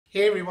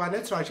Hey everyone,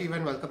 it's Rajiv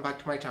and welcome back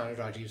to my channel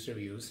Rajiv's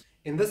Reviews.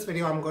 In this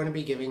video, I'm going to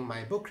be giving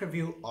my book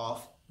review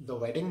of The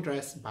Wedding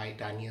Dress by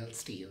Danielle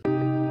Steel.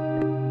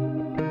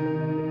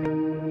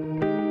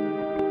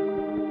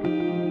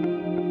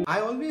 I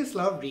always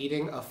love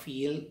reading a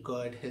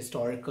feel-good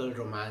historical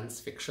romance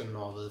fiction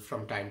novel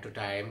from time to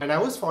time, and I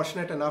was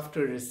fortunate enough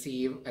to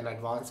receive an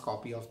advance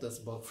copy of this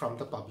book from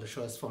the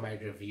publishers for my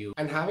review.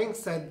 And having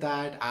said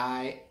that,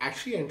 I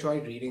actually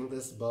enjoyed reading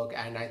this book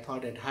and I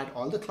thought it had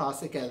all the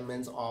classic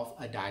elements of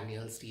a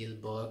Danielle Steel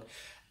book.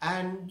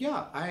 And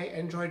yeah, I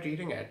enjoyed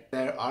reading it.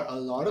 There are a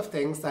lot of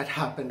things that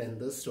happen in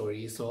this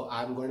story, so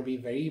I'm going to be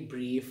very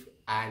brief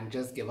and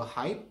just give a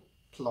high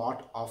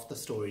plot of the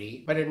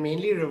story, but it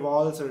mainly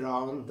revolves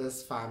around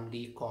this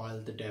family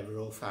called the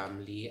Devereaux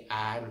family,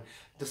 and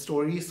the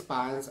story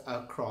spans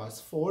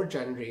across 4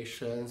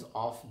 generations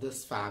of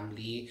this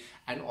family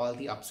and all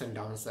the ups and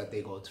downs that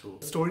they go through.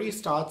 The story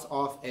starts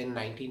off in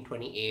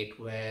 1928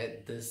 where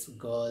this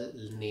girl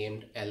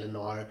named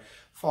Eleanor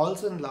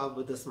falls in love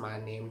with this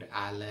man named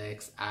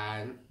Alex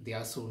and they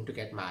are soon to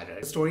get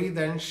married. The story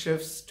then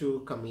shifts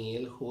to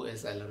Camille, who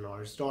is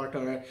Eleanor's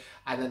daughter,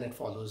 and then it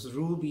follows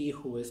Ruby,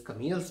 who is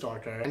Camille's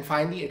daughter, and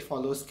finally it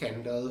follows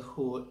Kendall,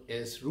 who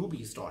is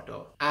Ruby's daughter.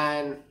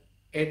 And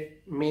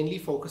it mainly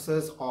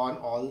focuses on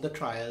all the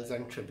trials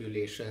and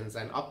tribulations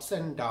and ups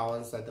and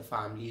downs that the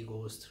family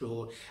goes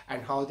through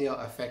and how they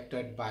are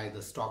affected by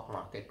the stock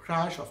market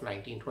crash of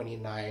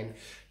 1929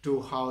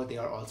 to how they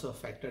are also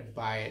affected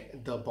by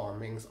the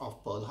bombings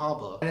of Pearl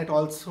Harbor. And it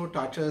also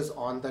touches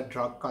on the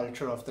drug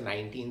culture of the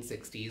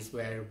 1960s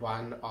where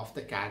one of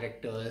the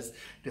characters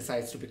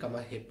decides to become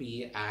a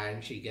hippie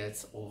and she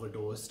gets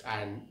overdosed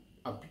and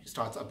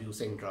starts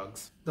abusing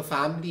drugs. The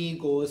family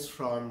goes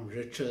from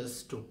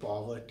riches to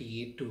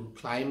poverty to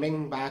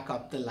climbing back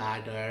up the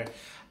ladder,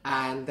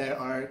 and there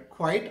are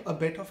quite a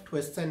bit of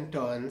twists and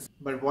turns.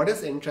 But what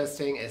is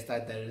interesting is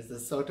that there is a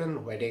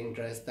certain wedding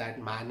dress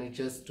that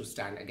manages to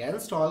stand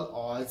against all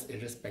odds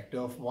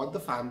irrespective of what the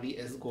family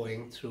is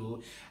going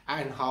through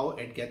and how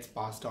it gets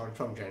passed on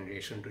from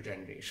generation to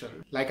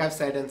generation. Like I've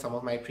said in some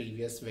of my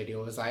previous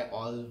videos, I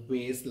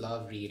always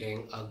love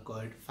reading a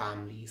good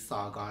family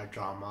saga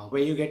drama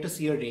where you get to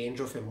see a range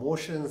of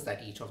emotions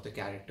that each of the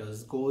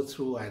characters go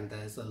through, and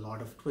there's a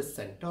lot of twists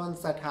and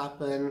turns that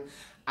happen,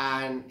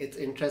 and it's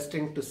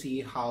interesting to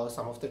see how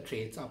some of the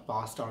traits are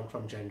passed on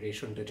from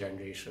generation to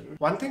generation.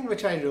 One thing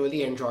which I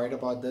really enjoyed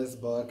about this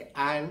book,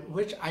 and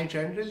which I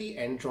generally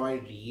enjoy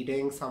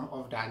reading some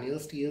of Danielle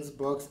Steel's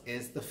books,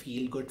 is the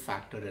feel-good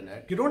factor in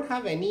it. You don't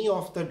have any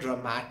of the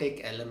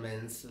dramatic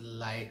elements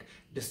like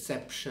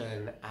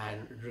deception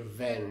and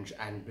revenge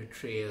and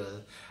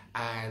betrayal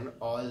and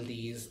all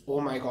these oh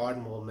my god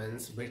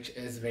moments, which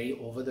is very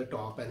over the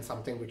top and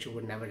something which you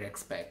would never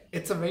expect.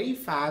 It's a very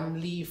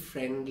family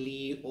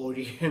friendly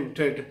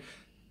oriented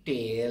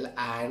tale,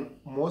 and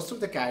most of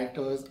the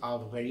characters are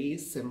very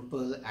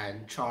simple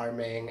and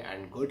charming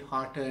and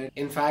good-hearted.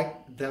 In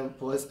fact, there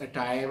was a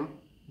time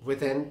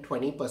within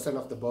 20%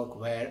 of the book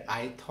where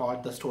I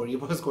thought the story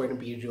was going to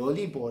be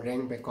really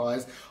boring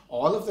because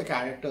all of the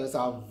characters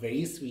are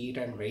very sweet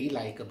and very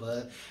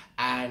likable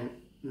and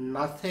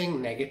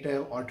nothing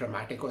negative or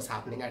dramatic was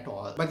happening at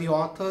all. But the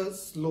author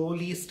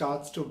slowly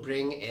starts to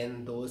bring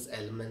in those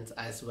elements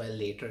as well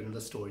later in the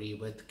story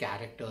with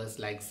characters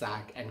like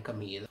Zach and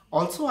Camille.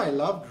 Also, I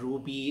loved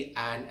Ruby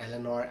and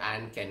Eleanor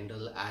and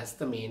Kendall as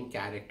the main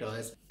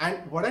characters,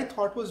 and what I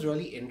thought was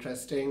really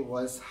interesting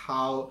was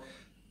how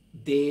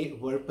they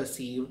were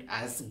perceived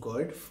as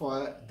good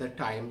for the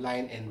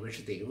timeline in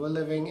which they were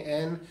living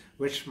in,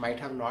 which might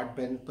have not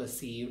been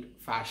perceived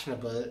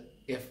fashionable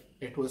if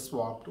it was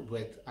swapped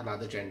with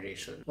another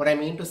generation. What I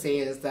mean to say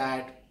is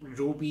that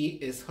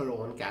Ruby is her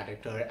own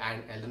character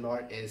and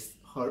Eleanor is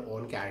her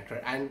own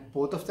character, and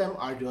both of them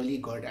are really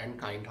good and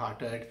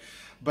kind-hearted,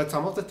 but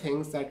some of the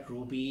things that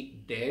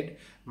Ruby did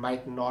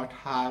might not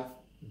have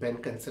been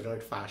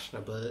considered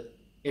fashionable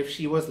if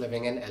she was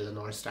living in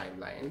Eleanor's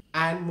timeline.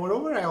 And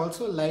moreover, I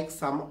also like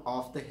some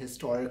of the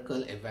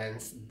historical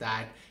events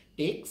that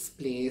takes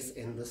place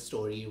in the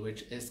story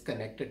which is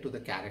connected to the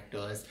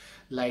characters,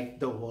 like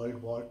the World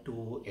War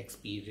II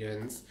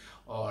experience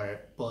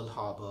or Pearl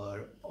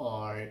Harbor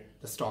or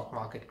the stock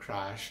market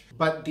crash.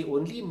 But the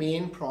only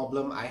main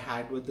problem I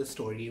had with the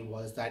story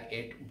was that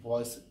it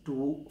was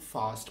too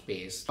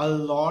fast-paced. A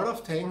lot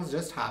of things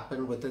just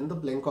happen within the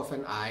blink of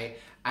an eye,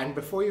 and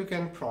before you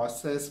can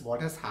process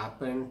what has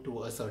happened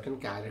to a certain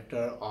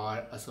character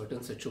or a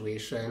certain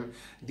situation,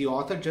 the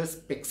author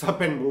just picks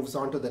up and moves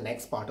on to the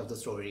next part of the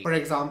story. For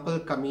example,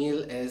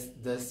 Camille is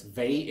this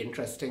very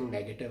interesting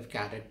negative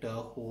character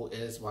who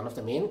is one of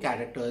the main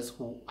characters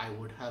who I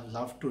would have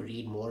loved to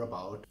read more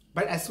about.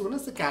 But as soon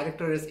as the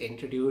character is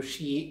introduced,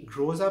 she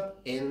grows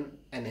up in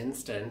an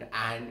instant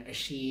and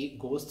she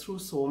goes through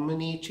so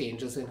many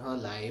changes in her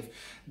life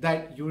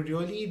that you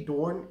really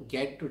don't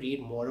get to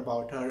read more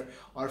about her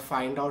or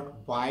find out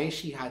why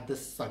she had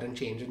this sudden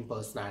change in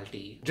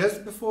personality.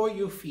 Just before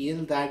you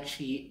feel that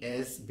she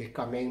is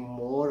becoming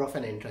more of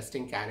an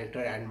interesting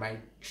character and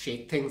might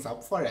shake things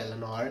up for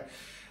Eleanor,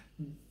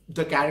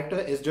 the character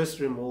is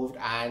just removed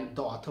and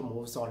the author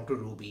moves on to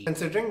Ruby.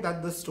 Considering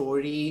that the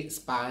story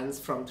spans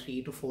from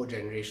 3 to 4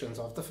 generations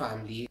of the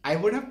family, I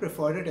would have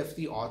preferred it if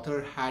the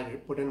author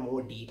had put in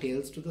more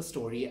details to the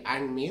story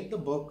and made the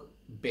book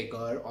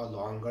bigger or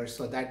longer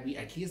so that we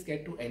at least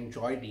get to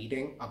enjoy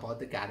reading about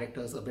the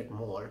characters a bit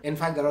more. In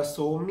fact, there are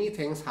so many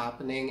things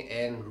happening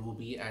in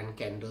Ruby and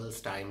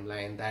Kendall's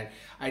timeline that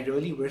I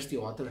really wish the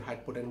author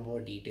had put in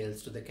more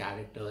details to the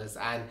characters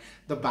and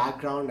the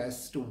background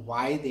as to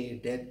why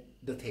they did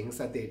the things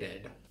that they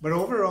did. But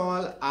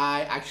overall,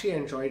 I actually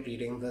enjoyed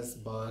reading this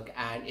book,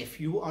 and if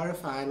you are a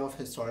fan of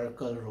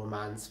historical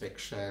romance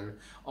fiction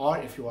or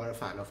if you are a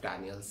fan of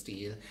Danielle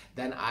Steel,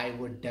 then I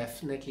would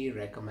definitely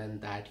recommend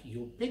that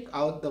you pick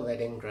out The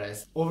Wedding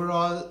Dress.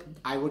 Overall,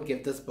 I would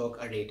give this book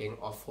a rating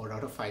of 4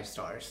 out of 5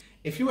 stars.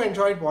 If you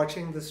enjoyed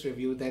watching this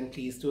review, then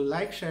please do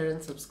like, share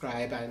and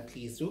subscribe, and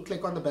please do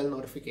click on the bell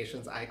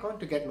notifications icon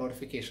to get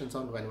notifications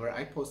on whenever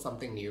I post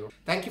something new.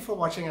 Thank you for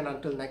watching, and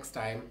until next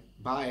time,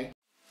 bye.